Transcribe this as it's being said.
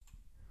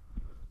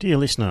Dear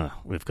listener,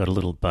 we've got a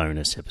little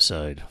bonus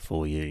episode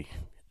for you.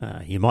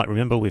 You might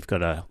remember we've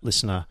got a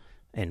listener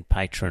and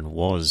patron,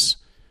 Woz,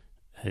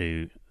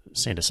 who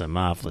sent us a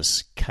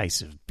marvellous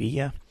case of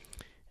beer,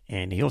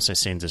 and he also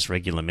sends us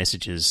regular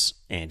messages,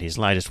 and his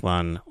latest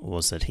one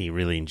was that he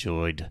really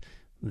enjoyed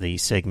the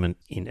segment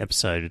in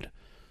episode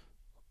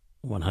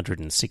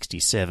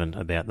 167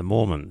 about the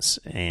Mormons,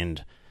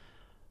 and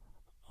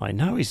I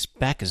know he's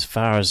back as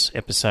far as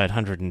episode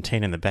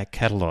 110 in the back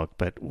catalogue,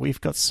 but we've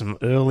got some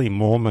early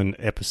Mormon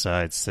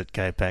episodes that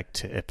go back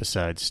to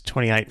episodes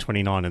 28,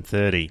 29 and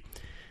 30.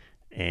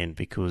 And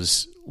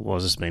because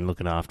Woz has been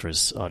looking after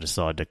us, I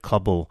decided to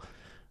cobble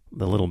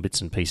the little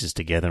bits and pieces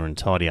together and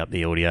tidy up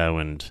the audio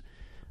and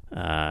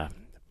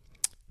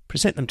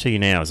present them to you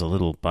now as a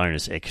little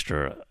bonus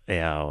extra,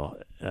 our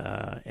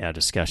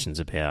discussions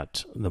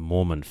about the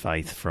Mormon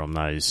faith from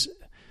those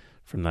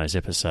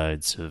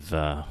episodes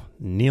of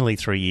nearly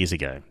 3 years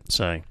ago.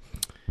 So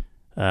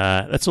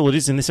that's all it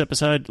is in this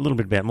episode. A little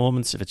bit about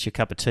Mormons. If it's your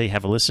cup of tea,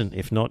 have a listen.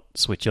 If not,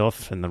 switch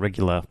off, and the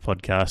regular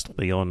podcast will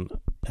be on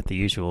at the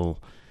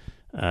usual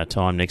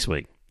time next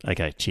week.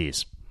 Okay,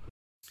 cheers.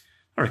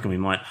 I reckon we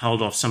might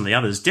hold off some of the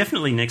others.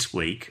 Definitely next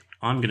week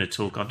I'm going to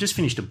talk. I've just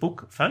finished a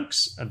book,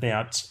 folks,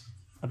 about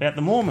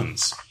the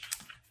Mormons,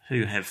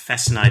 who have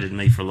fascinated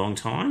me for a long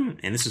time,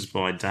 and this is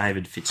by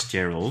David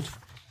Fitzgerald,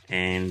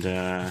 and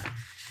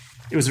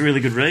it was a really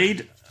good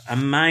read.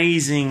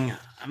 Amazing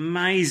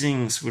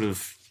sort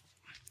of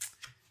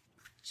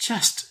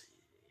just...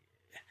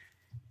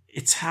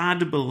 It's hard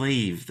to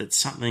believe that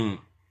something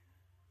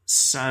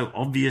so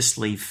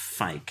obviously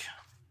fake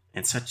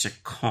and such a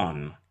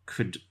con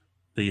could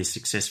be as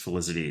successful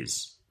as it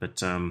is.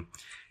 But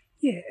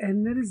yeah,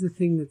 and that is the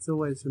thing that's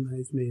always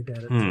amazed me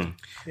about it. Too.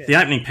 Yeah. The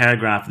opening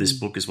paragraph of this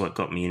book is what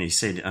got me in. He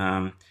said,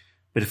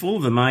 but if all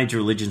of the major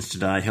religions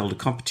today held a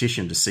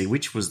competition to see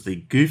which was the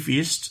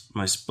goofiest,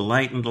 most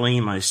blatantly,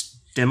 most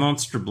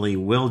demonstrably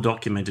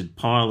well-documented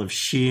pile of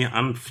sheer,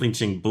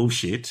 unflinching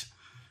bullshit,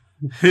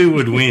 who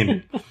would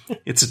win?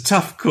 It's a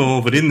tough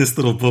call, but in this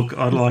little book,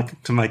 I'd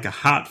like to make a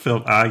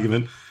heartfelt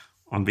argument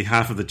on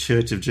behalf of the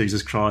Church of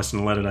Jesus Christ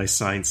and Latter-day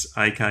Saints,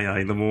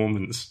 a.k.a. the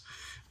Mormons.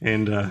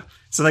 And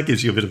so that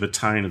gives you a bit of a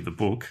tone of the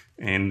book,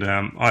 and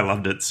I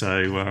loved it,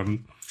 so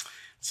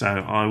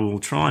I will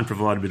try and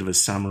provide a bit of a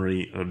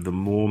summary of the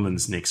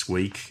Mormons next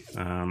week,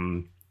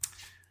 because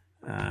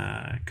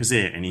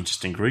they're an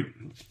interesting group,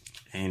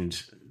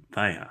 and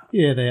they are.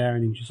 Yeah, they are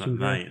an interesting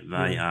group.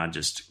 They are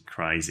just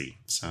crazy.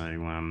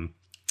 So,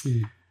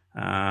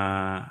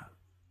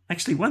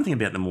 actually, one thing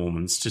about the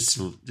Mormons, just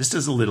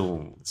as a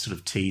little sort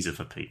of teaser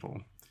for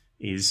people,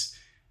 is,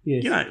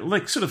 yes,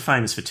 like sort of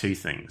famous for two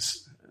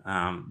things.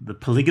 The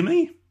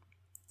polygamy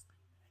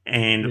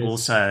and yes,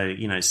 also,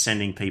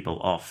 sending people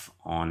off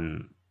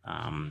on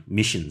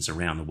missions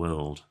around the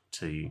world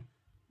to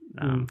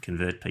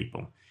convert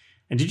people.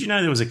 And did you know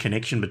there was a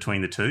connection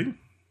between the two?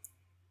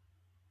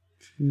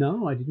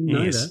 No, I didn't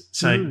know that.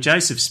 So no.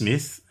 Joseph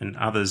Smith and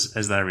others,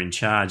 as they were in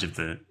charge of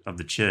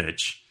the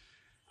church,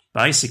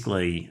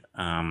 basically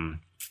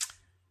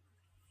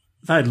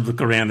they'd look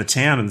around the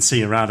town and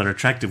see a rather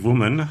attractive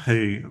woman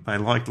who they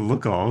liked the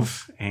look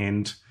of,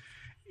 and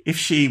if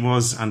she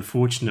was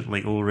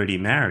unfortunately already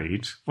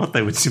married, what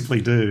they would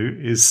simply do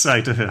is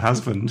say to her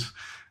husband,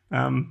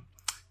 have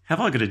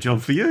I got a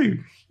job for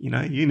you?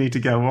 You need to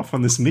go off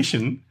on this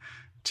mission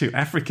to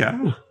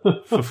Africa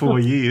for 4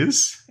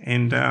 years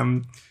and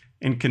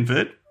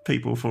convert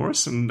people for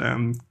us,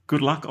 and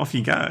good luck, off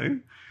you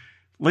go,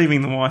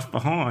 leaving the wife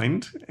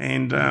behind.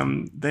 And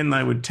then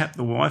they would tap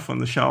the wife on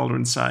the shoulder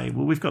and say,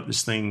 well, we've got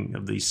this thing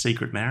of these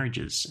secret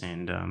marriages,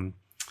 and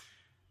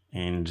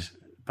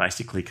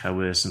basically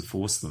coerce and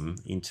force them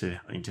into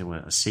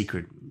a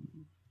secret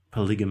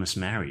polygamous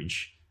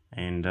marriage.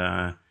 And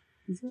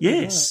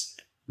yes,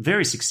 right?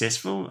 Very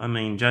successful. I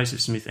mean, Joseph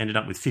Smith ended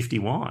up with 50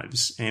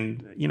 wives,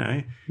 and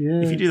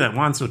if you do that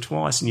once or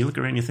twice and you look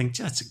around and you think,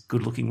 that's a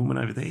good looking woman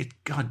over there,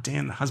 god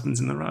damn, the husband's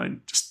in the road,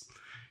 just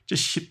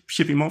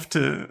ship him off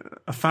to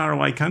a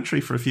faraway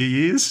country for a few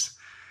years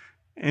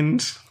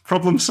and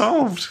problem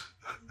solved.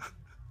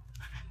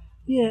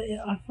 Yeah,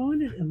 I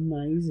find it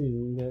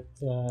amazing that,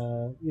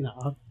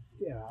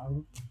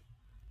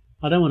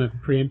 I don't want to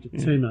preempt it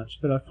too much,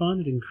 but I find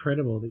it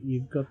incredible that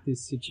you've got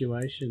this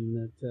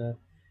situation that,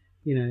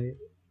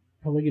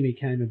 polygamy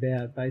came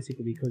about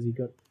basically because he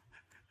got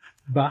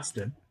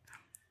busted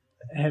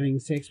having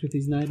sex with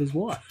his neighbour's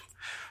wife.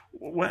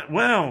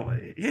 Well,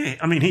 yeah,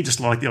 I mean, he just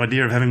liked the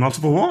idea of having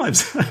multiple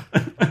wives. Yeah,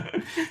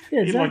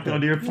 exactly. He liked the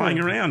idea of playing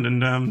around.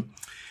 And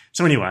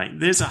so anyway,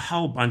 there's a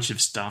whole bunch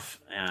of stuff,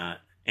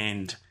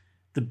 and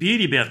the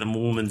beauty about the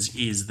Mormons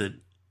is that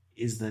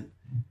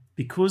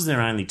because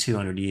they're only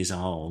 200 years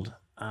old,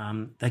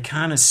 they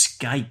can't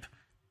escape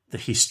the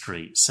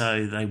history.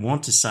 So they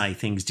want to say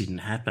things didn't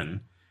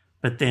happen,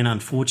 but then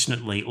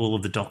unfortunately all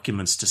of the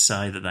documents to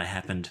say that they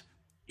happened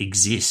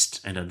exist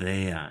and are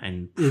there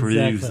and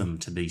prove them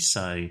to be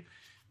so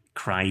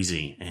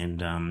crazy.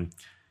 And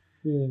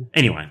Yeah.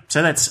 Anyway,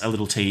 so that's a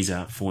little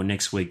teaser for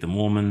next week, the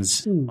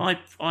Mormons. I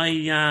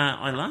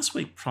last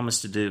week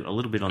promised to do a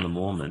little bit on the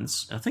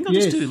Mormons. I think I'll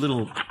just do a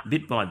little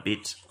bit by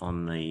bit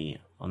on the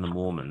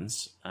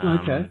Mormons.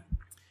 Okay.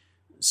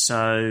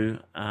 So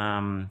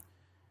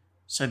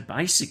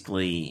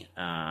basically,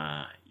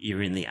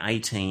 you're in the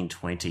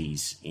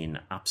 1820s in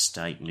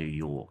upstate New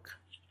York,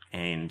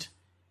 and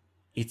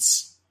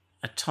it's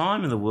a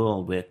time in the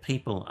world where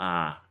people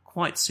are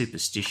quite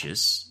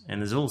superstitious,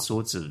 and there's all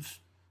sorts of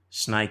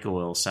snake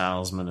oil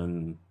salesmen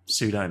and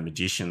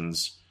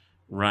pseudo-magicians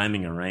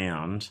roaming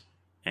around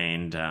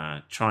and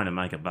trying to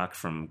make a buck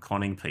from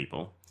conning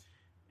people.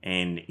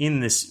 And in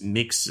this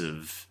mix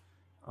of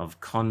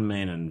con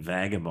men and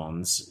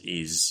vagabonds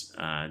is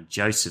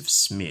Joseph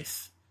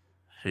Smith,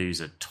 who's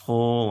a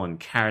tall and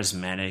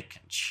charismatic,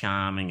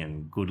 charming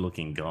and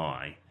good-looking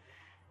guy,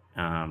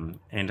 and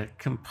a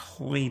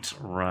complete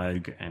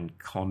rogue and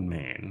con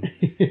man.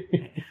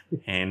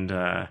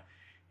 And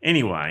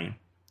anyway,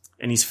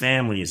 and his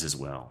family is as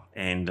well.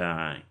 And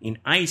in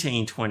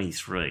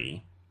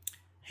 1823,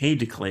 he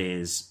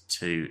declares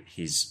to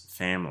his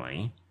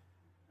family,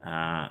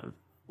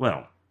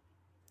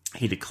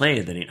 he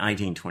declared that in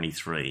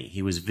 1823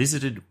 he was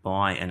visited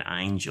by an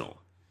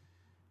angel,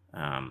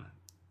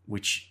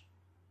 which,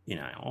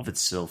 of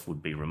itself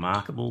would be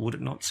remarkable, would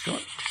it not,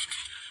 Scott?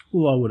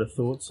 Well, I would have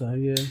thought so,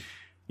 yeah.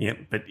 Yeah,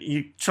 but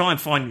you try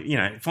and find,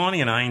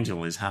 finding an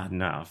angel is hard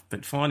enough,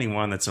 but finding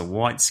one that's a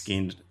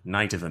white-skinned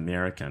Native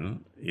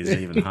American is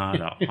even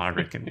harder, I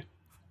reckon.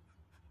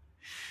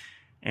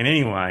 And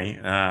anyway,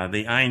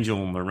 the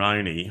angel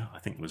Moroni, I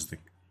think was the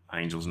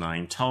angel's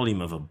name, told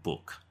him of a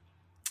book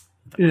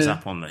that was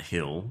up on the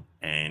hill,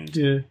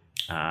 and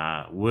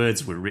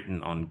words were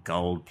written on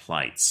gold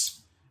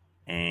plates,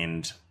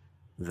 and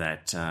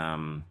that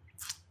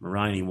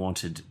Moroni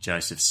wanted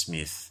Joseph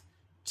Smith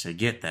to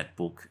get that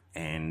book,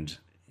 and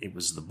it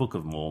was the Book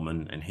of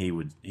Mormon, and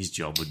his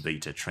job would be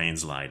to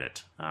translate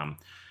it.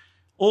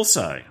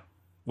 Also,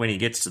 when he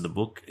gets to the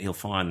book, he'll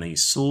find the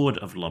Sword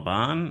of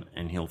Laban,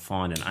 and he'll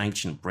find an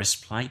ancient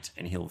breastplate,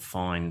 and he'll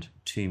find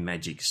 2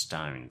 magic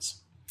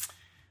stones.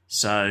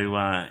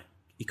 So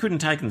he couldn't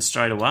take them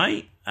straight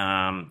away.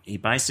 He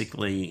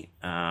basically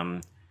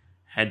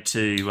had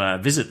to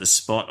visit the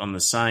spot on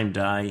the same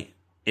day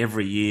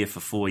every year for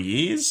 4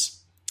 years.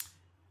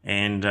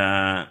 And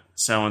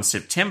so on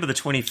September the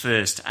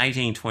 21st,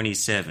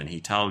 1827, he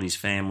told his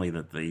family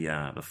that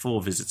the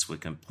 4 visits were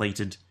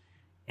completed,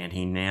 and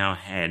he now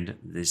had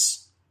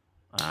this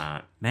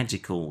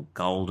magical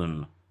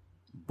golden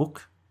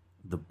book,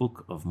 the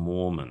Book of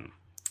Mormon.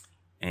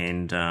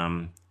 And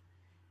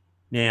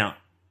now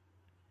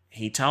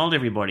he told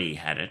everybody he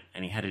had it,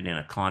 and he had it in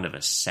a kind of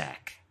a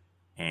sack.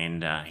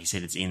 And he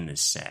said it's in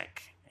this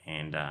sack,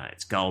 and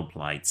it's gold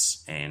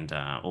plates, and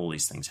all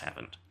these things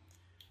happened.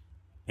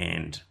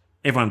 And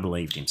everyone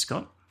believed him,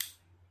 Scott.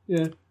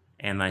 Yeah.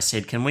 And they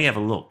said, "Can we have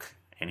a look?"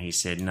 And he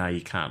said, "No, you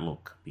can't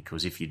look,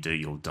 because if you do,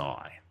 you'll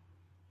die.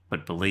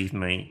 But believe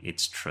me,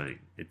 it's true.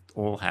 It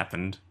all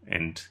happened,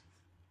 and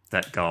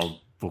that gold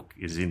book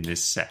is in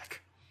this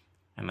sack."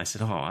 And they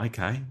said, "Oh,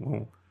 okay,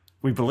 well,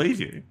 we believe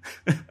you."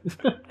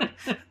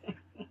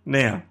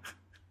 Now,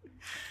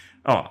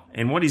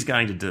 and what he's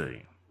going to do,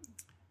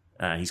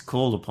 he's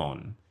called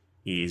upon,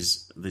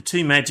 is the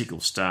 2 magical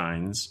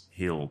stones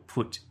he'll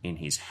put in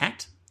his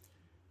hat,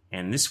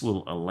 and this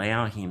will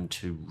allow him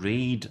to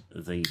read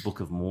the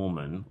Book of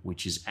Mormon,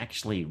 which is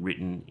actually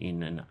written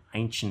in an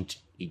ancient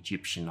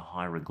Egyptian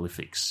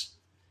hieroglyphics.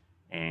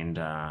 And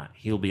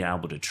he'll be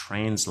able to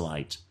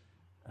translate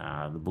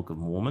the Book of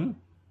Mormon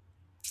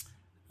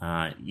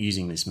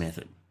using this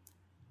method.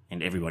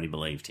 And everybody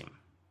believed him.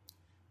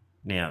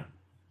 Now,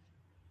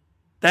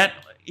 that,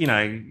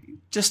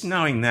 just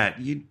knowing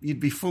that, you'd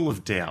be full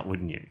of doubt,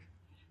 wouldn't you?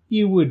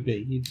 You would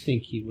be. You'd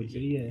think you would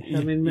be, yeah.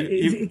 I mean,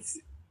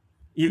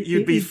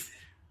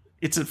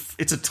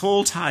 it's a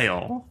tall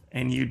tale,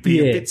 and you'd be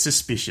a bit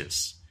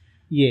suspicious.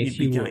 Yes,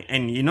 you would.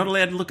 And you're not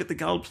allowed to look at the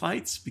gold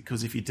plates,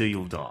 because if you do,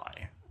 you'll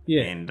die.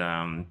 Yeah.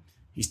 And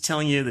he's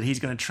telling you that he's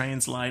going to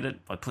translate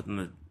it by putting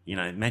the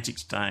magic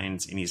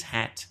stones in his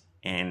hat,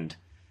 and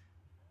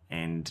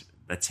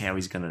that's how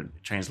he's going to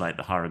translate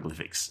the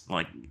hieroglyphics.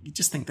 Like, you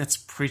just think that's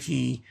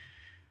pretty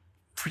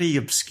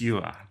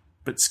obscure.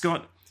 But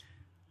Scott,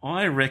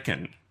 I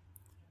reckon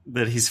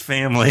that his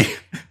family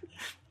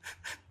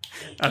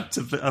are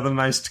the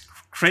most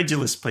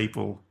credulous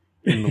people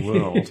in the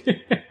world,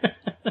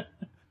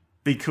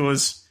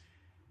 because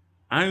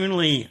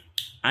only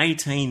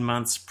 18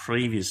 months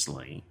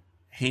previously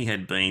he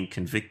had been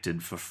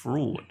convicted for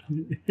fraud.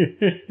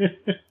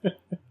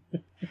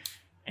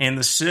 And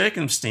the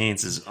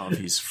circumstances of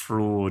his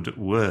fraud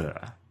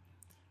were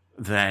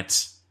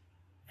that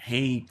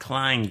he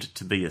claimed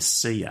to be a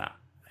seer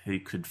who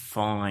could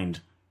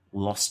find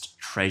lost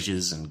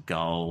treasures and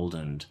gold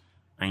and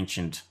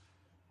ancient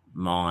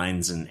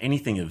mines and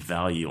anything of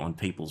value on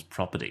people's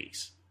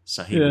properties.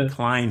 So he would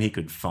claim he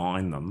could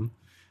find them,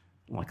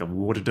 like a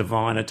water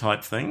diviner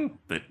type thing.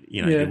 But,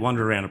 he'd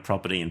wander around a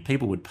property and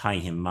people would pay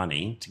him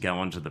money to go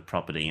onto the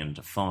property and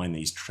to find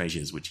these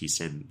treasures, which he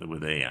said that were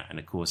there. And,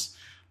 of course,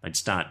 they'd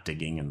start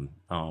digging and,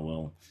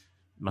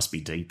 must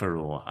be deeper,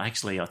 or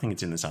actually I think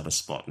it's in this other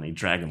spot, and he'd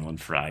drag them on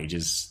for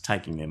ages,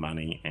 taking their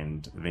money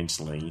and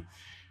eventually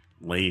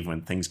leave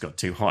when things got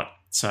too hot.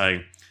 So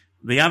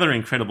the other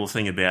incredible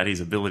thing about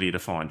his ability to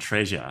find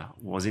treasure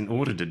was, in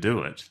order to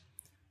do it,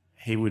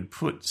 he would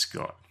put,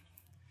 Scott,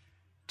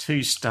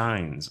 2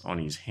 stones on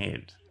his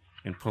head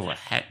and pull a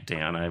hat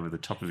down over the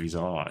top of his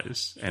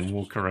eyes and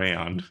walk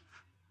around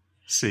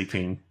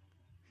seeking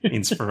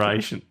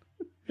inspiration.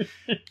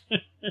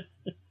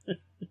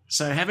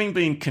 So, having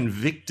been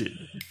convicted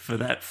for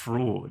that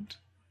fraud,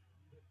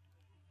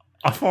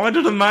 I find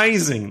it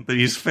amazing that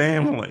his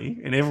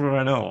family and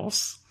everyone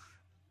else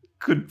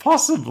could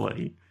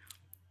possibly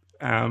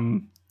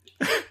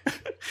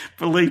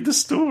believe the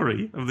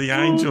story of the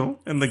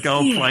angel and the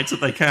gold plates that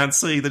they can't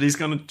see that he's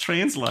going to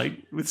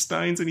translate with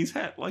stones in his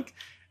hat. Like,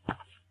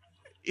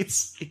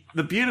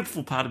 the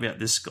beautiful part about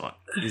this, Scott,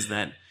 is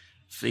that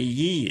for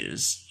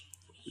years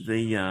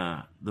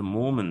the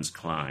Mormons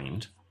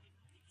claimed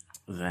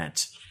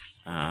that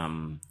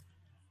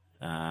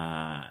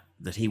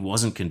that he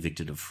wasn't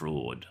convicted of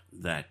fraud,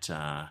 that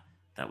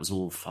that was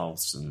all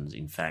false, and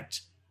in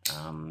fact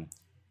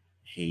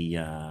he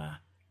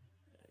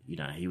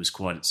was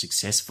quite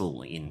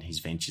successful in his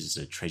ventures as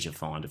a treasure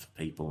finder for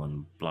people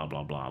and blah,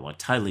 blah, blah. Like,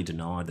 totally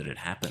denied that it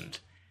happened.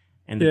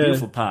 And the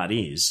beautiful part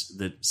is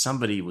that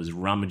somebody was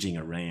rummaging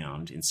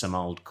around in some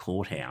old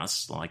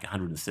courthouse like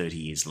 130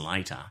 years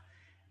later,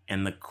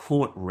 and the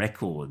court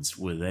records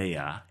were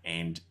there,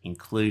 and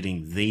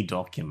including the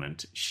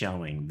document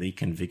showing the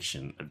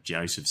conviction of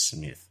Joseph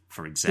Smith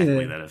for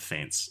exactly that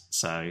offence.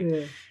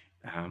 So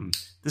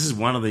this is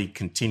one of the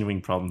continuing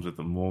problems with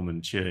the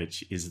Mormon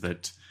Church, is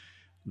that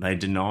they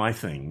deny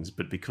things,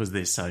 but because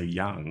they're so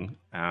young,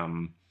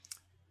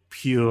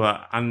 pure,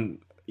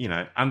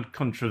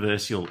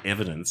 uncontroversial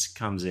evidence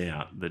comes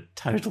out that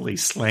totally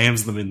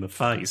slams them in the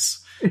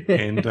face,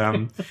 and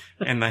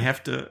they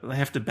have to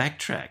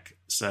backtrack.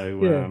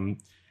 So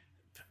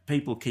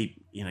people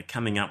keep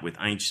coming up with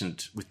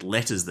with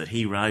letters that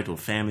he wrote or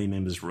family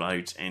members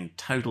wrote, and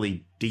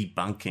totally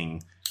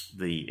debunking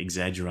the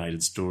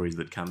exaggerated stories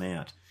that come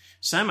out.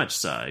 So much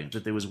so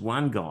that there was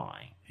one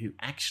guy who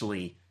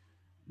actually.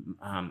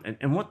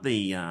 And what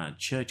the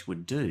church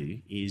would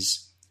do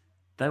is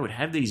they would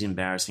have these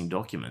embarrassing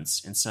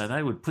documents, and so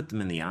they would put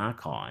them in the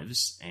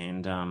archives,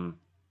 and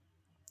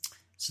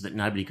so that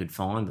nobody could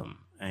find them.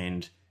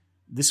 And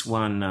this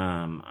one,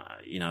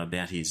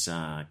 about his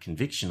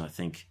conviction, I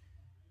think,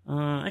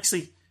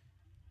 actually,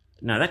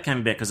 no, that came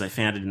about because they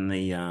found it in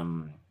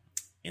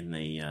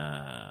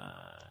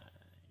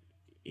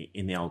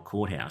the old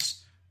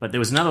courthouse. But there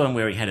was another one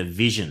where he had a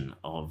vision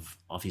of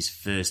his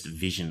first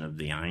vision of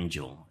the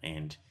angel,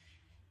 and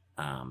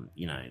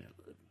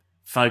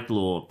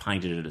folklore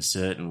painted it a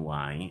certain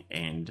way,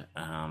 and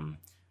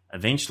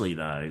eventually,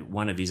 though,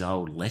 one of his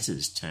old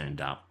letters turned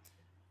up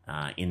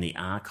in the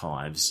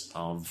archives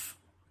of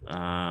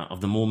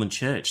the Mormon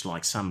Church.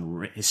 Like,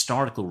 some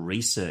historical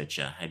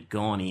researcher had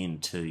gone in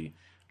to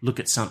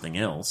look at something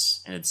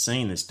else and had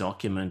seen this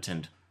document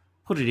and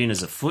put it in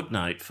as a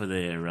footnote for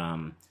their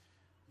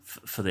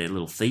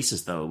little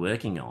thesis they were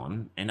working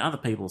on, and other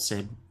people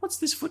said, "What's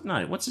this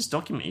footnote? What's this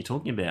document you're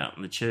talking about?"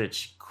 And the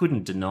church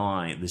couldn't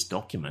deny this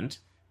document,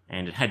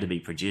 and it had to be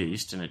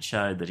produced, and it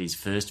showed that his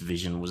first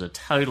vision was a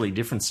totally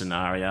different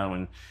scenario,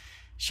 and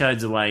showed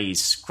the way he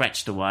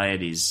scratched away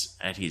at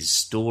his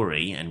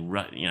story and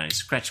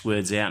scratched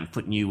words out and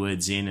put new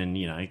words in, and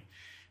you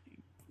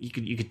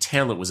could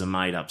tell it was a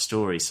made up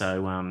story.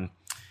 So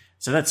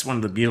that's one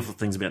of the beautiful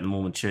things about the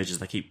Mormon Church, is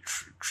they keep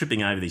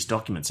tripping over these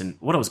documents. And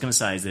what I was going to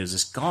say is there was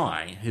this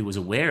guy who was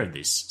aware of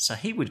this, so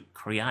he would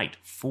create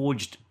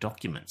forged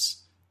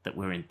documents that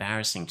were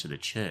embarrassing to the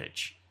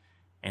church,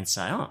 and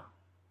say, "Oh,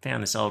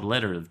 found this old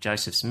letter of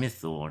Joseph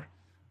Smith or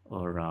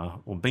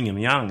Brigham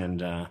Young,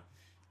 and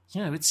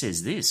it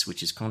says this,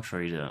 which is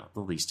contrary to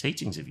all these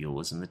teachings of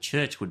yours." And the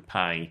church would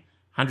pay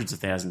hundreds of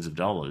thousands of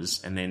dollars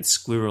and then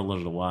squirrel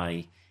it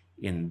away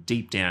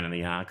deep down in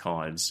the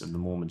archives of the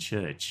Mormon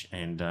Church,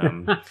 and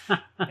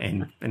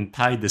and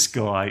paid this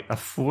guy a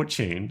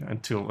fortune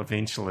until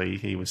eventually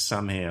he was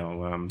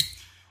somehow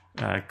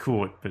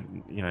caught. But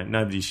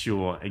nobody's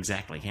sure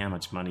exactly how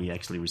much money he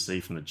actually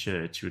received from the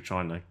church, who were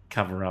trying to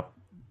cover up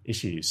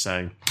issues.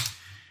 So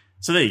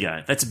there you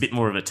go. That's a bit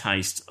more of a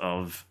taste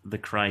of the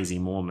crazy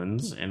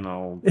Mormons, and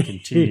I'll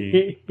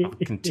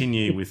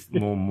continue with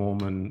more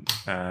Mormon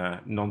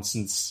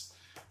nonsense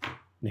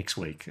next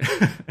week.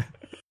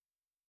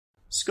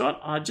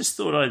 Scott, I just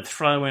thought I'd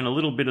throw in a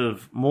little bit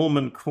of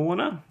Mormon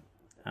Corner.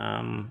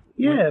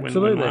 Absolutely.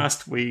 When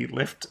last we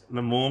left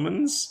the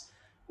Mormons,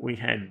 we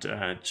had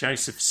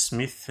Joseph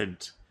Smith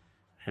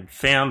had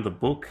found the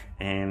book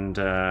and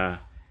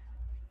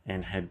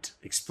had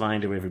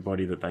explained to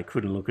everybody that they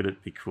couldn't look at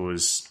it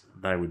because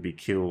they would be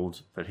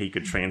killed, but he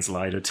could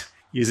translate it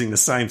using the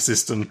same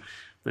system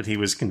that he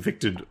was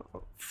convicted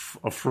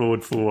of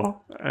fraud for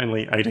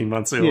only 18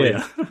 months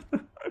earlier.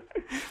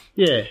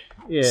 Yeah,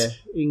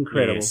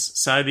 incredible. Yes.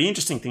 So the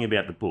interesting thing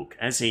about the book,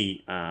 as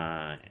he,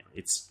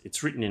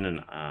 it's written in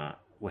an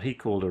what he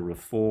called a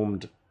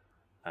reformed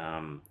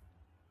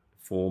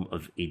form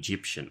of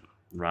Egyptian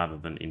rather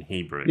than in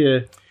Hebrew. Yeah.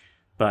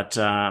 But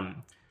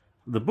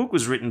the book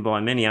was written by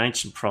many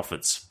ancient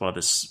prophets by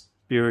the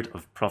spirit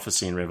of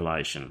prophecy and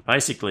revelation.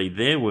 Basically,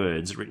 their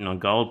words written on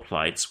gold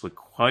plates were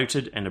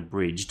quoted and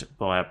abridged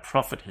by a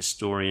prophet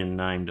historian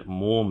named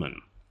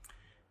Mormon.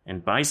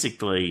 And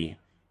basically,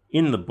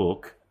 in the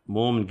book,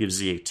 Mormon gives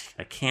the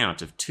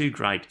account of two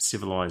great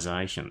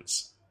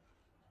civilizations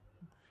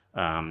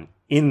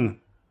in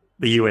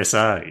the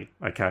USA.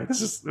 Okay,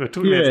 we're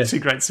talking about two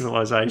great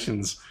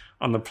civilizations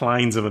on the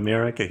plains of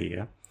America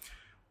here.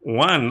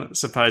 One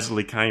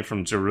supposedly came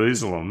from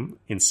Jerusalem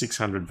in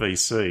 600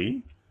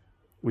 BC,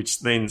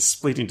 which then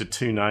split into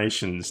two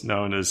nations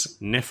known as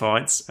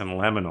Nephites and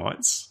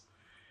Lamanites.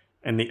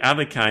 And the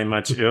other came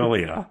much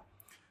earlier,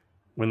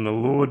 when the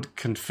Lord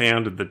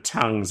confounded the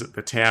tongues at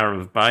the Tower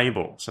of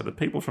Babel. So the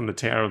people from the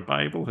Tower of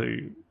Babel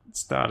who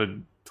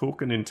started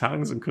talking in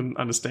tongues and couldn't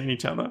understand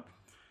each other,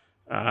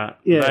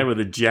 they were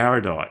the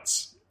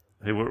Jaredites,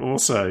 who were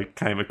also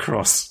came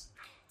across.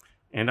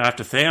 And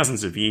after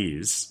thousands of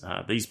years,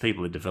 these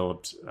people had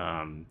developed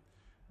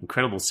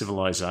incredible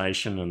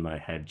civilization, and they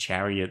had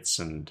chariots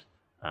and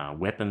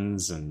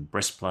weapons and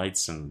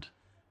breastplates and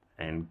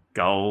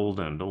gold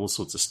and all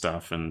sorts of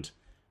stuff, and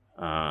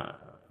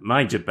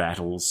major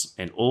battles,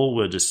 and all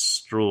were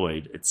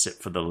destroyed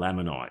except for the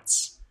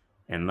Lamanites.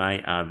 And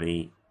they are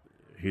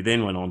who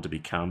then went on to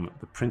become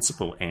the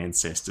principal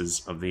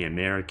ancestors of the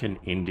American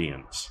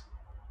Indians.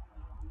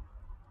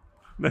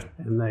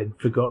 And they'd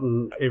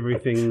forgotten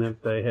everything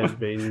that they had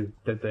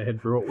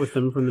brought with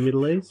them from the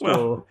Middle East.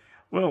 Well,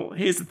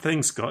 here's the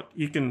thing, Scott.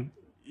 You can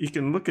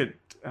look at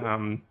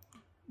the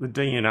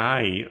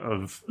DNA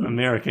of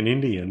American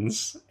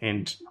Indians,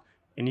 and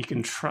you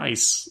can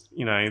trace,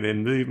 their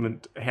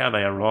movement, how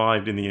they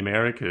arrived in the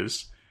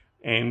Americas,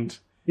 and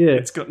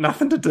it's got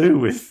nothing to do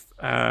with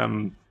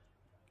the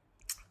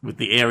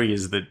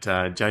areas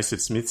that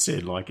Joseph Smith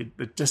said. Like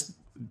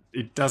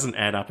it doesn't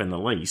add up in the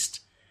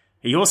least.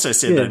 He also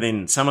said that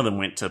then some of them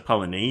went to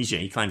Polynesia.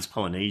 He claims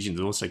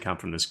Polynesians also come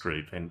from this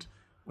group. And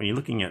when you're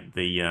looking at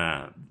the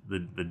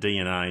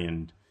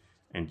DNA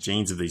and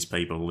genes of these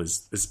people,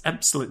 there's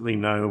absolutely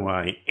no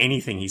way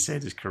anything he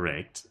said is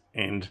correct.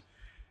 And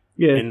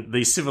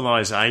these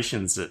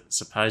civilizations that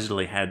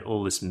supposedly had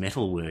all this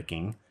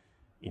metalworking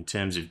in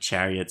terms of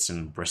chariots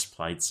and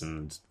breastplates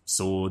and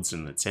swords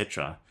and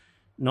etc.,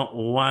 not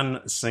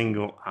one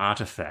single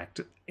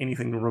artifact,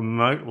 anything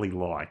remotely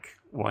like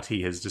what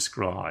he has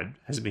described,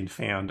 has been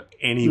found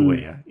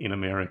anywhere in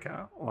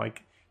America.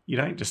 Like, you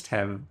don't just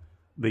have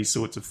these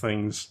sorts of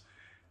things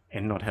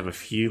and not have a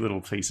few little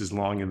pieces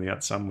lying in the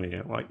earth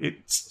somewhere. Like,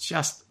 it's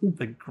just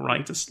the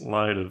greatest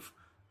load of...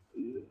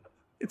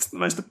 It's the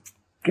most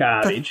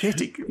garbage,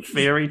 pathetic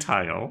fairy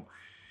tale.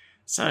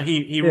 So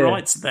he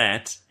writes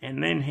that,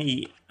 and then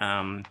he's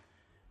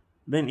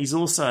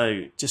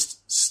also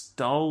just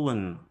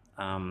stolen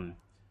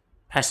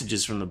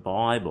passages from the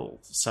Bible.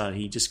 So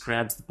he just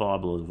grabs the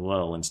Bible as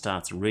well and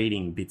starts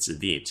reading bits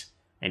of it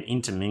and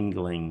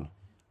intermingling,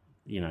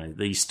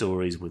 these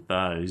stories with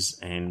those,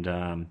 and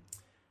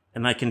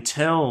they can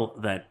tell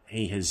that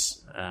he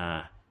has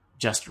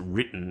just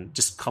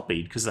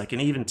copied, because they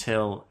can even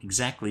tell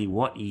exactly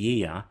what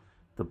year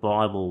the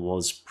Bible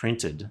was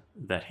printed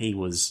that he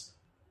was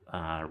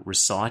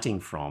reciting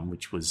from,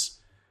 which was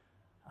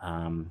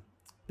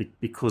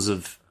because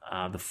of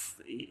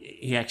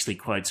he actually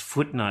quotes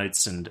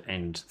footnotes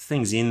and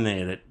things in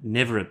there that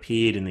never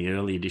appeared in the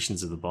early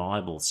editions of the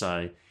Bible.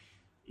 So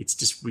it's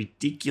just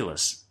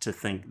ridiculous to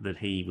think that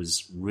he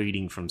was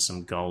reading from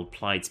some gold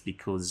plates,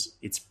 because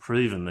it's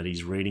proven that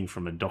he's reading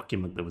from a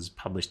document that was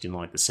published in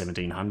like the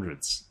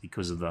 1700s,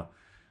 because of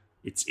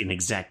it's an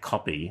exact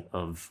copy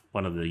of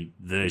one of the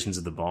versions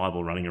of the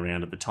Bible running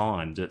around at the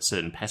time,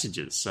 certain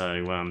passages.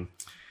 So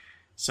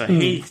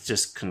he's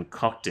just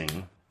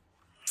concocting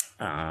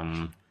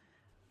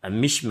a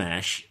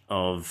mishmash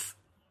of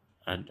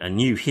a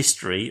new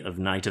history of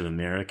Native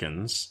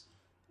Americans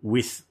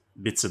with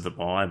bits of the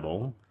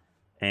Bible,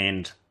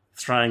 and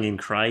throwing in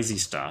crazy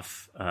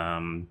stuff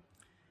in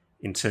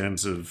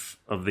terms of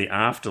the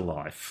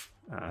afterlife,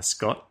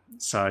 Scott.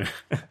 So,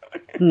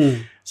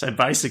 so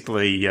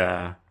basically,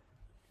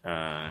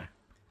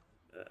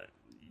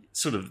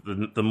 sort of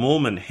the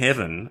Mormon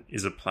heaven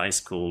is a place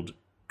called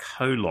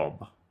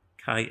Kolob,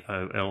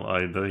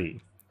 Kolob.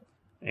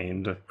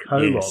 And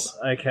Kolob, yes.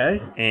 Okay.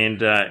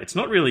 And it's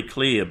not really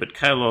clear, but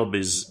Kolob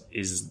is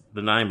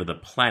the name of the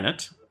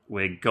planet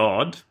where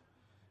God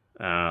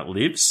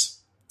lives,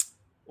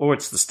 or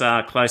it's the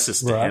star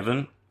closest to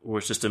heaven, or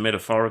it's just a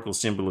metaphorical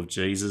symbol of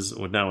Jesus,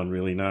 or no one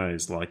really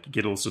knows. Like, you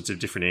get all sorts of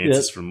different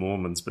answers from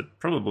Mormons, but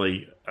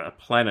probably a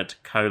planet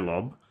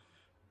Kolob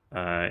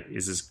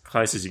is as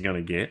close as you're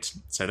going to get.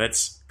 So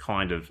that's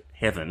kind of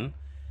heaven.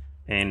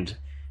 And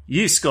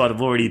you, Scott,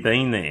 have already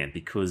been there,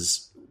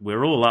 because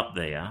we're all up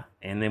there,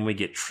 and then we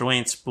get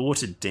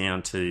transported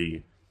down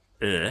to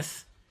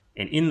Earth,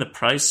 and in the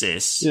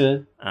process,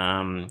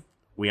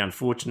 we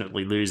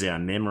unfortunately lose our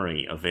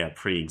memory of our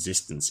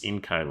pre-existence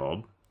in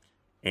Kolob,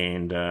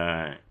 and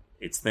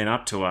it's then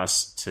up to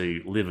us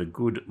to live a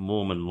good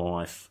Mormon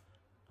life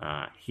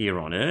here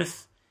on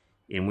Earth,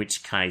 in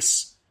which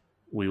case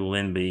we will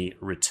then be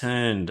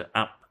returned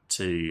up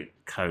to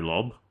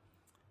Kolob,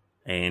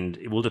 and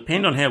it will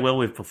depend on how well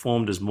we've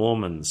performed as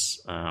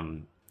Mormons,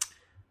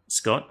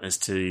 Scott, as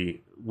to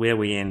where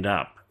we end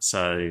up.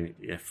 So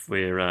if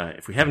we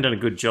haven't done a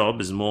good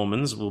job as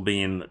Mormons, we'll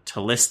be in the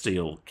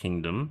Telestial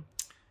Kingdom,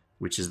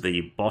 which is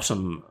the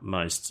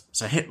bottommost.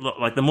 So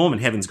like the Mormon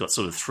heaven's got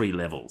sort of 3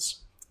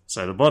 levels.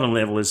 So the bottom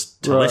level is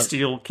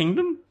Telestial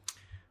Kingdom.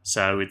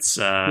 So it's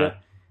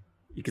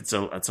it's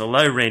a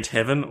low rent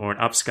heaven or an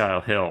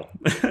upscale hell,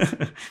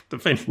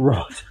 depending.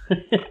 Right.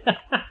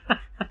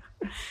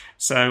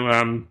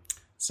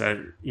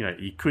 So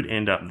you could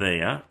end up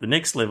there. The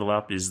next level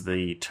up is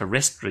the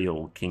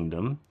Terrestrial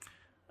Kingdom.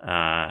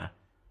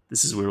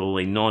 This is where all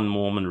the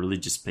non-Mormon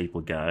religious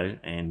people go,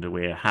 and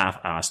where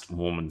half-assed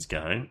Mormons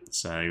go.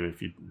 So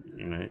if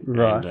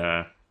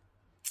right.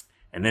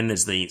 And then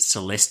there's the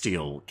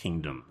Celestial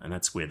Kingdom, and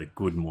that's where the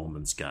good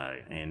Mormons go.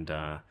 And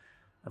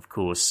of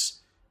course,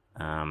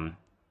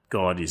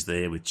 God is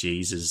there with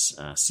Jesus,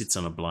 sits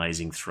on a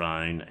blazing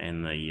throne,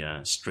 and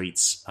the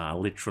streets are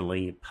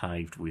literally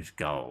paved with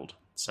gold.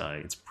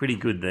 So it's pretty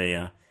good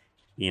there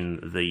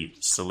in the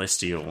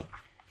Celestial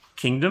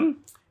Kingdom.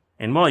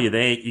 And while you're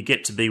there, you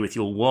get to be with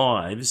your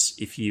wives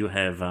if you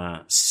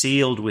have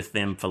sealed with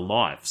them for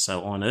life.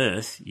 So on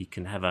Earth, you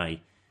can have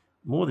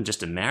more than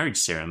just a marriage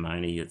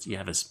ceremony. You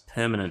have a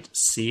permanent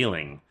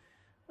sealing,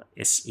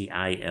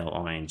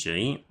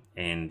 sealing.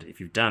 And if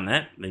you've done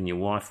that, then your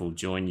wife will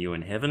join you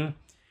in heaven.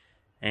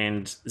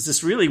 And there's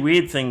this really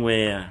weird thing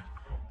where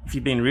if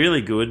you've been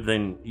really good,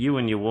 then you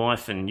and your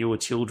wife and your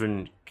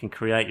children can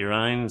create your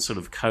own sort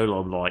of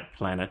Kolob-like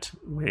planet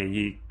where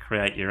you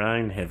create your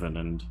own heaven,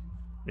 and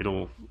it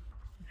all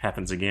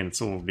happens again.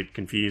 It's all a bit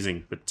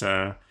confusing. But,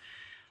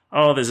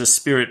 there's a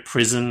spirit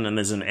prison and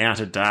there's an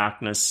outer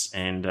darkness.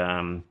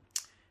 And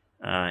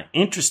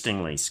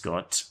interestingly,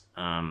 Scott,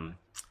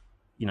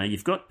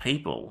 you've got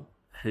people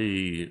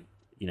who,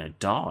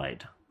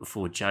 died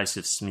before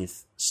Joseph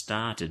Smith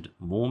started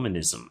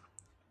Mormonism.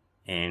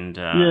 And,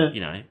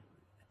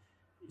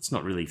 it's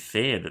not really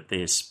fair that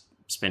they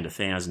spend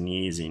 1,000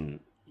 years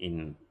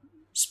in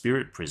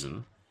spirit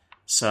prison.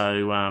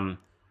 So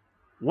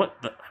what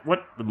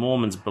the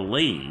Mormons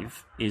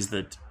believe is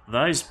that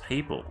those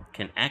people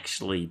can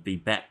actually be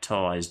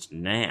baptized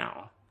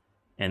now,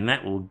 and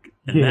that will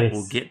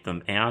get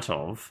them out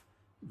of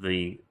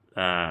the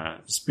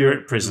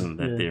spirit prison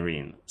that they're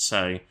in.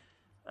 So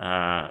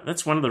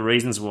that's one of the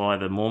reasons why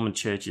the Mormon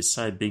Church is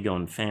so big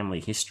on family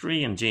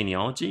history and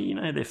genealogy.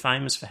 They're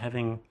famous for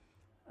having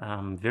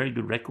very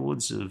good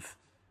records of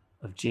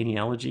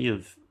genealogy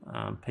of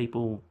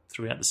people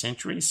throughout the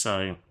centuries.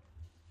 So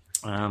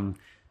I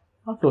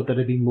thought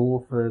that'd be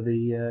more for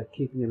the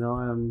keeping an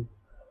eye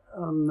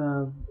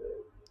on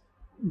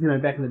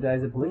back in the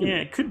days of polygamy. Yeah,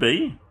 it could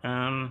be,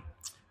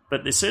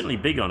 but they're certainly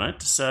big on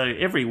it. So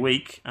every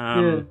week,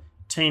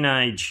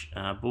 teenage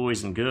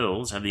boys and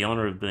girls have the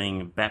honour of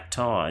being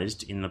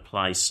baptised in the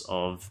place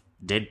of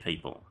dead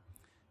people.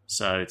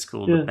 So it's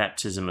called the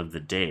baptism of the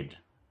dead,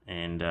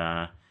 and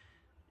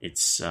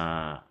it's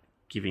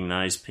giving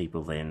those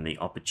people then the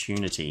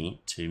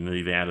opportunity to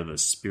move out of the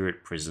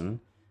spirit prison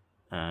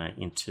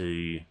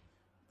into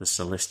the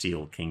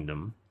Celestial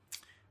Kingdom.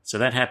 So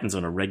that happens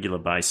on a regular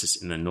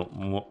basis in the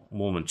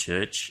Mormon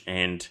Church,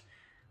 and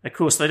of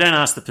course they don't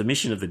ask the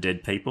permission of the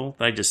dead people.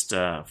 They just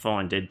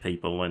find dead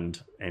people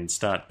and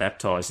start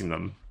baptising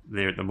them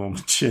there at the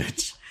Mormon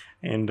Church.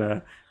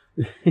 And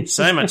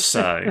so much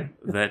so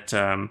that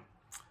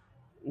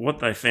what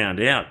they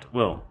found out,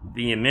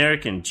 the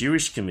American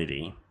Jewish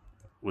Committee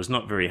was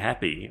not very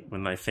happy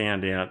when they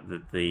found out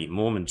that the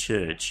Mormon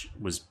Church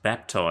was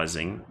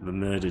baptising the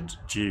murdered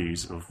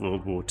Jews of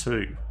World War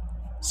II.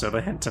 So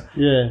they had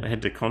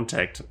to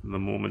contact the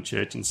Mormon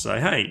Church and say,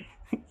 "Hey,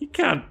 you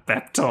can't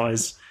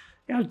baptise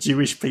our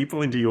Jewish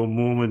people into your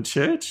Mormon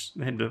Church."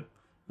 They had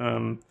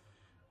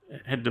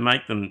to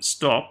make them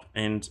stop.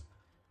 And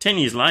 10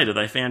 years later,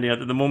 they found out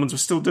that the Mormons were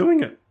still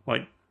doing it,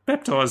 like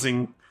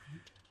baptising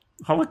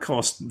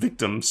Holocaust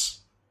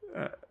victims,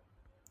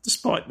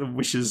 despite the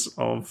wishes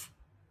of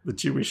the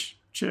Jewish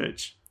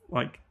Church.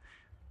 Like,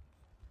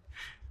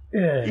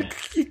 the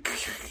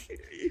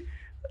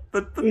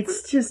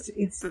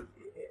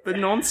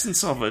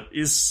nonsense of it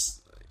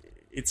it's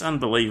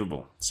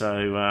unbelievable.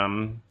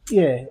 So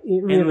it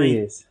really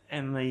is.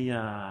 And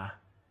the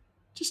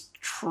just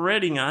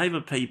treading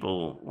over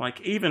people, like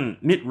even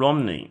Mitt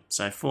Romney,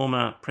 so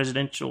former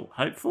presidential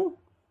hopeful,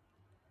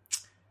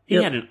 he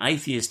had an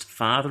atheist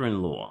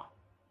father-in-law.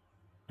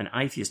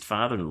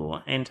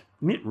 And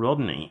Mitt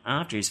Romney,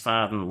 after his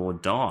father-in-law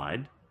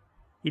died,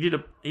 he did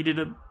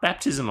a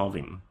baptism of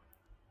him.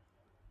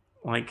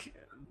 Like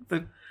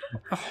the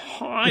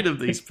height of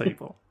these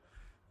people.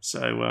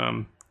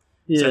 So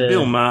So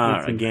Bill Maher,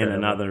 it's again,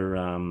 incredible. another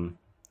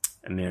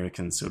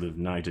American sort of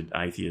noted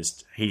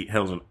atheist, he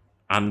held an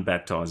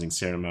unbaptizing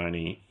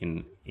ceremony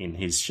in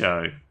his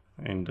show.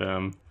 And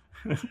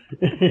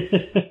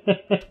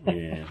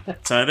yeah.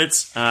 So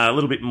that's a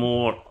little bit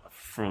more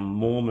from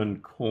Mormon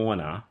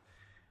Corner.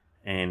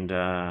 And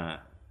how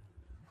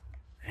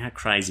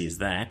crazy is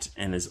that?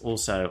 And there's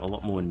also a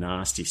lot more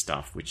nasty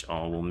stuff, which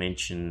I will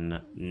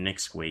mention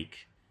next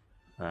week,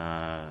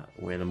 where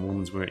the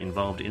Mormons were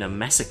involved in a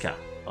massacre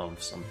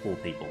of some poor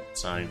people.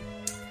 So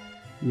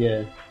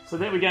Yeah. So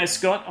there we go,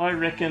 Scott. I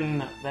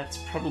reckon that's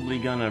probably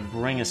going to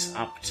bring us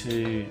up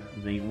to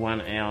the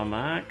 1 hour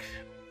mark.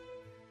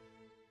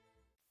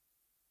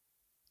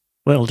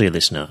 Well, dear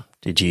listener,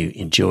 did you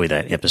enjoy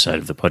that episode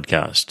of the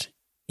podcast?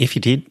 If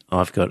you did,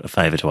 I've got a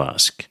favour to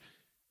ask.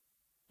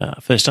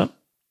 First up,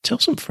 tell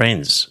some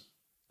friends.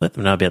 Let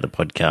them know about the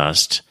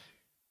podcast.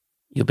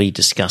 You'll be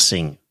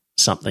discussing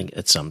something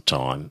at some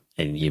time,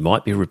 and you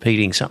might be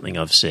repeating something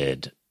I've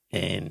said.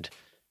 And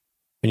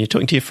when you're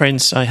talking to your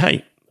friends, say,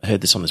 hey, I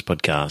heard this on this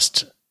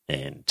podcast,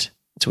 and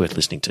it's worth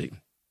listening to.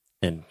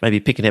 And maybe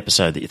pick an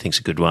episode that you think's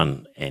a good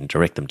one and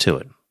direct them to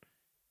it.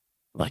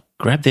 Like,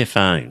 grab their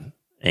phone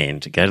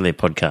and go to their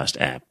podcast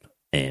app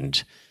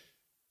and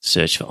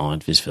search for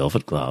Iron Fist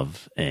Velvet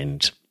Glove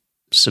and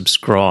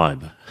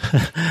subscribe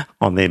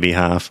on their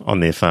behalf on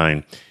their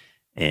phone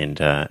and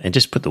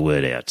just put the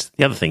word out.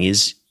 The other thing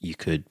is you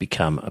could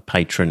become a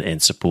patron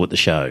and support the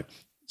show.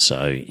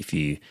 So if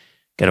you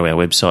go to our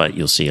website,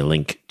 you'll see a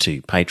link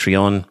to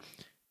Patreon,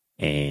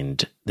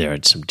 and there are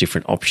some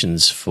different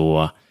options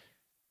for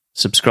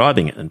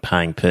subscribing and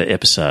paying per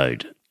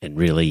episode. And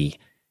really,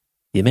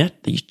 the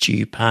amount that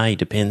you pay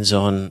depends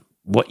on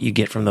what you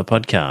get from the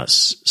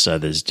podcast. So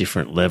there's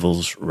different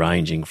levels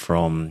ranging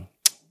from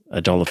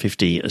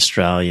 $1.50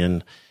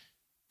 Australian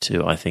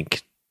to, I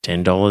think,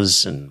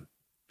 $10 and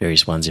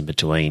various ones in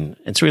between.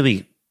 It's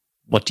really,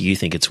 what do you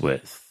think it's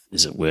worth?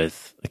 Is it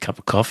worth a cup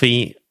of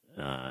coffee?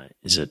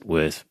 Is it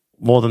worth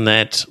more than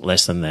that,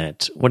 less than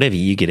that? Whatever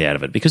you get out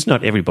of it, because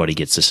not everybody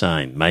gets the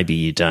same. Maybe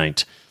you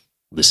don't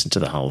listen to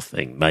the whole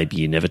thing. Maybe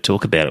you never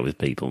talk about it with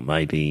people.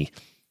 Maybe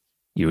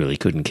you really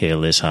couldn't care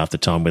less half the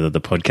time whether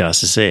the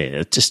podcast is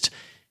there.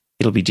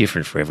 It'll be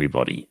different for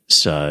everybody.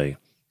 So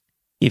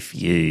if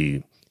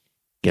you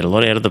get a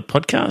lot out of the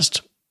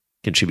podcast,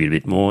 contribute a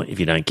bit more. If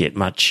you don't get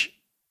much,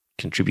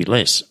 contribute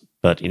less.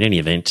 But in any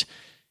event,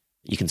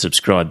 you can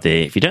subscribe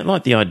there. If you don't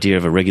like the idea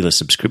of a regular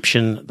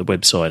subscription, the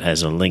website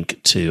has a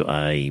link to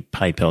a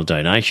PayPal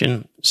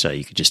donation, so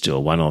you could just do a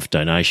one-off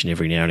donation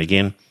every now and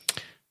again.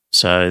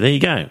 So there you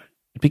go.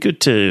 It'd be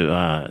good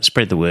to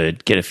spread the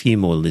word, get a few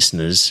more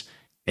listeners,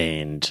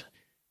 and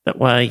that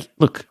way,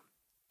 look,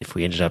 if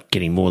we ended up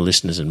getting more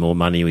listeners and more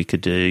money, we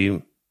could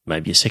do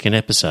maybe a second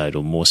episode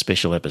or more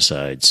special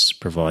episodes,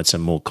 provide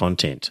some more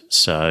content.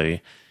 So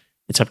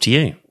it's up to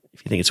you.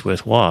 If you think it's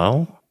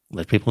worthwhile,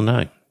 let people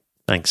know.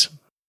 Thanks.